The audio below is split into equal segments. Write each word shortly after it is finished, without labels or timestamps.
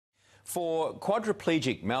For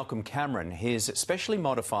quadriplegic Malcolm Cameron, his specially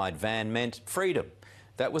modified van meant freedom.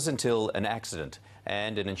 That was until an accident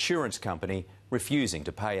and an insurance company refusing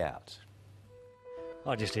to pay out.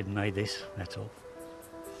 I just didn't need this, that's all.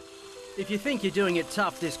 If you think you're doing it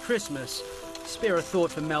tough this Christmas, spare a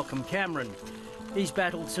thought for Malcolm Cameron. He's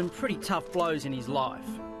battled some pretty tough blows in his life.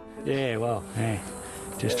 Yeah, well,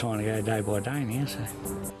 just trying to go day by day now, so.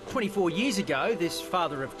 24 years ago, this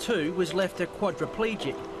father of two was left a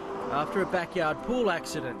quadriplegic after a backyard pool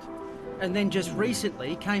accident. And then just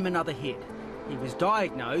recently came another hit. He was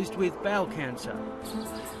diagnosed with bowel cancer.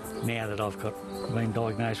 Now that I've been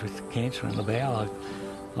diagnosed with cancer in the bowel,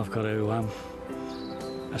 I've got to,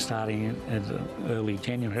 starting in early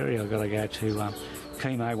January, I've got to go to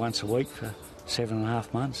chemo once a week for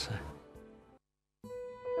 7.5 months. So.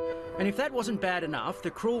 And if that wasn't bad enough,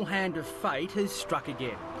 the cruel hand of fate has struck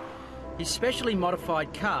again. His specially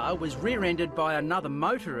modified car was rear-ended by another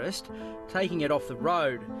motorist, taking it off the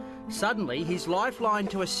road. Suddenly, his lifeline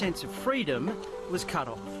to a sense of freedom was cut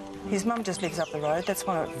off. His mum just lives up the road. That's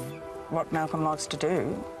what Malcolm likes to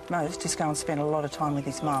do most, is go and spend a lot of time with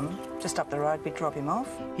his mum. Just up the road, we'd drop him off.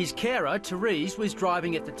 His carer, Therese, was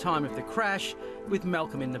driving at the time of the crash with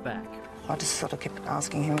Malcolm in the back. I just sort of kept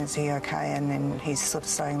asking him, is he okay? And then he's sort of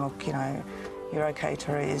saying, look, you know, you're okay,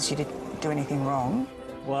 Therese, you didn't do anything wrong.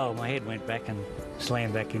 Well, my head went back and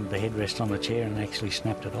slammed back into the headrest on the chair and actually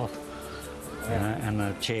snapped it off. And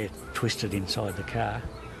the chair twisted inside the car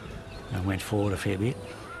and went forward a fair bit.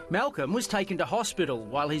 Malcolm was taken to hospital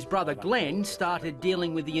while his brother Glenn started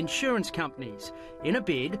dealing with the insurance companies in a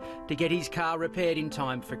bid to get his car repaired in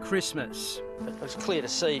time for Christmas. It was clear to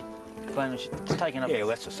see Glenn was taken up. Yeah, well,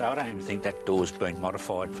 that's the I don't even think that door's been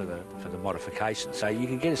modified for the modification, so you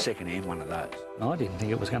could get a second-hand one of those. I didn't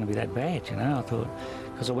think it was going to be that bad, you know. I thought,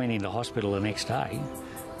 because I went into hospital the next day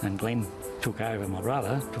and Glenn took over, my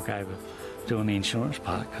brother took over doing the insurance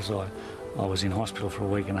part, because I was in hospital for a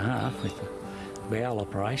week and a half with the bowel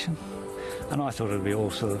operation, and I thought it'd be all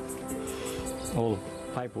the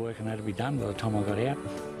paperwork and that'd be done by the time I got out.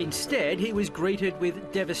 Instead, he was greeted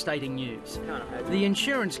with devastating news. The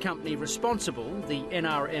insurance company responsible, the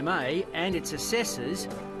NRMA, and its assessors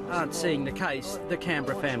aren't seeing the case the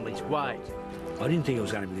Canberra family's way. I didn't think it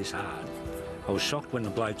was going to be this hard. I was shocked when the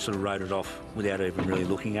bloke sort of wrote it off without even really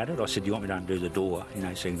looking at it. I said, do you want me to undo the door, you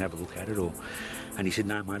know, so you can have a look at it? And he said,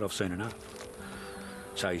 no, mate, I've seen enough.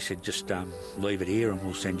 So he said, just leave it here and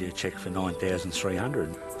we'll send you a cheque for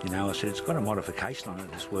 $9,300. You know, I said, it's got a modification on it.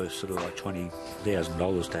 It's worth sort of like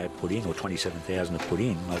 $20,000 to have put in, or $27,000 to put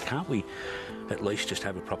in. Like, can't we at least just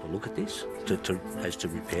have a proper look at this as to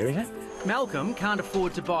repairing it? Malcolm can't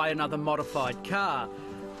afford to buy another modified car.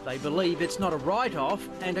 They believe it's not a write-off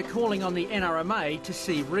and are calling on the NRMA to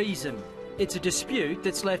see reason. It's a dispute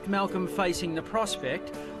that's left Malcolm facing the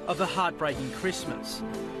prospect of a heartbreaking Christmas.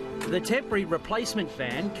 The temporary replacement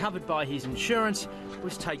van, covered by his insurance,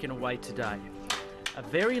 was taken away today. A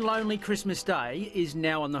very lonely Christmas day is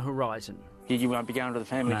now on the horizon. You won't be going to the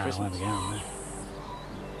family No, Christmas? I won't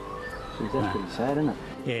be going, no. Geez, that's pretty sad, isn't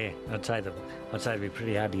it? Yeah, I'd say it'd be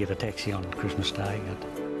pretty hard to get a taxi on Christmas Day.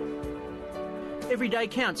 Every day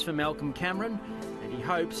counts for Malcolm Cameron, and he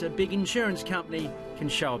hopes a big insurance company can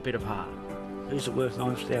show a bit of heart. Who's it worth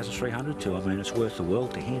 $9,300 to? I mean, it's worth the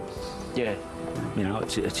world to him. Yeah. You know,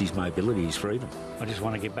 it's his mobility, his freedom. I just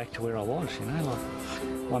want to get back to where I was, you know.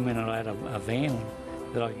 Like, one minute I had a van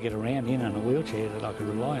that I could get around in and a wheelchair that I could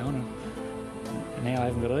rely on, and now I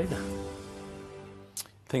haven't got either.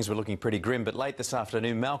 Things were looking pretty grim, but late this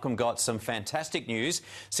afternoon, Malcolm got some fantastic news.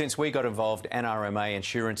 Since we got involved, NRMA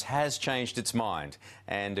Insurance has changed its mind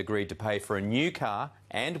and agreed to pay for a new car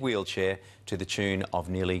and wheelchair to the tune of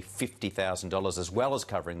nearly $50,000, as well as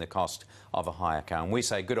covering the cost of a hire car. And we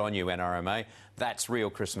say good on you, NRMA. That's real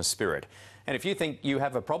Christmas spirit. And if you think you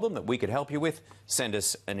have a problem that we could help you with, send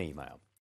us an email.